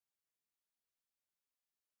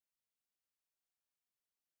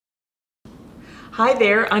Hi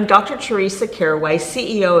there, I'm Dr. Teresa Caraway,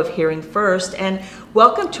 CEO of Hearing First, and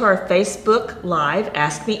welcome to our Facebook Live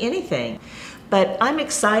Ask Me Anything. But I'm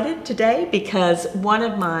excited today because one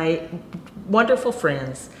of my wonderful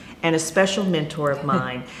friends and a special mentor of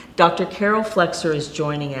mine, Dr. Carol Flexer, is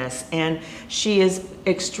joining us, and she is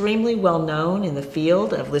extremely well known in the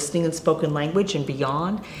field of listening and spoken language and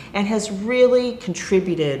beyond, and has really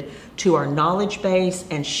contributed to our knowledge base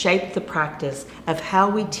and shaped the practice of how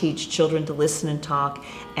we teach children to listen and talk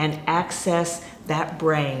and access that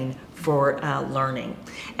brain for learning.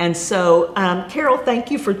 And so, Carol, thank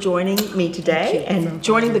you for joining me today and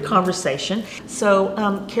joining the conversation.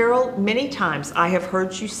 So, Carol, many times I have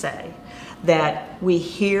heard you say that we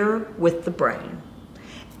hear with the brain.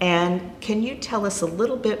 And can you tell us a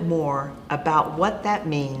little bit more about what that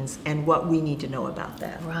means and what we need to know about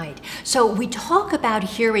that? Right. So we talk about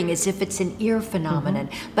hearing as if it's an ear phenomenon,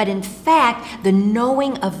 but in fact, the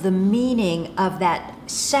knowing of the meaning of that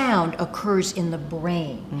sound occurs in the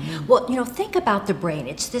brain. Well, you know, think about the brain.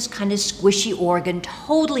 It's this kind of squishy organ,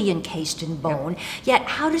 totally encased in bone, yet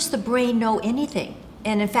how does the brain know anything?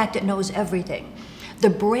 And in fact, it knows everything. The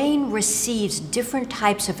brain receives different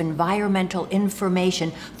types of environmental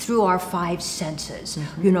information through our five senses.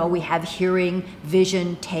 You know, we have hearing,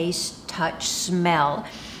 vision, taste, touch, smell.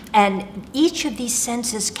 And each of these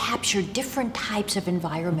senses capture different types of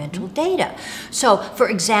environmental data. So, for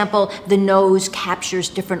example, the nose captures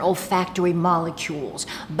different olfactory molecules.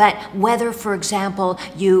 But whether, for example,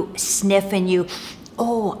 you sniff and you,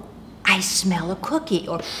 oh, I smell a cookie,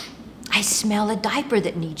 or I smell a diaper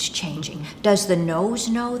that needs changing. Does the nose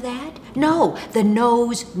know that? No, the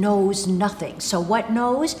nose knows nothing. So what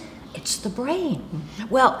knows? It's the brain.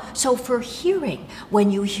 Well, so for hearing,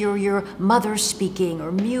 when you hear your mother speaking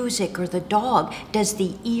or music or the dog, does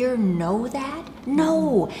the ear know that?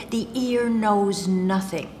 No, the ear knows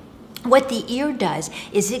nothing. What the ear does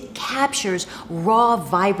is it captures raw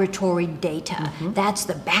vibratory data. That's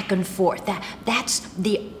the back and forth. That's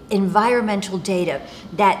the environmental data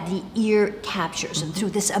that the ear captures. And through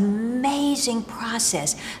this amazing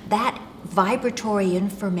process, that vibratory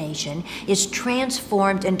information is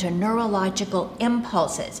transformed into neurological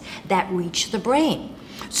impulses that reach the brain.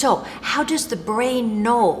 So how does the brain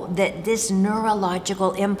know that this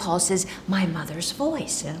neurological impulse is my mother's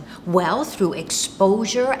voice? Well, through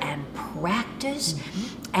exposure and practice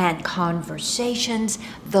and conversations,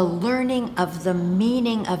 the learning of the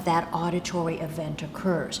meaning of that auditory event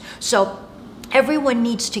occurs. So everyone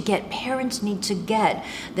needs to get, parents need to get,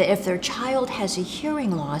 that if their child has a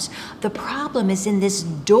hearing loss, the problem is in this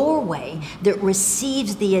doorway that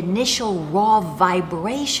receives the initial raw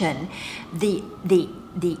vibration. The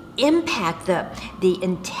impact, the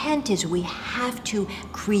intent is we have to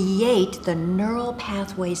create the neural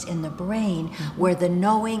pathways in the brain where the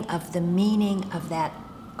knowing of the meaning of that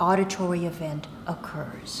auditory event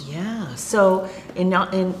occurs. Yeah, so in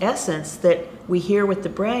essence that we hear with the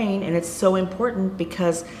brain, and it's so important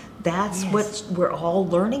because that's what where all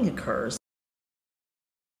learning occurs.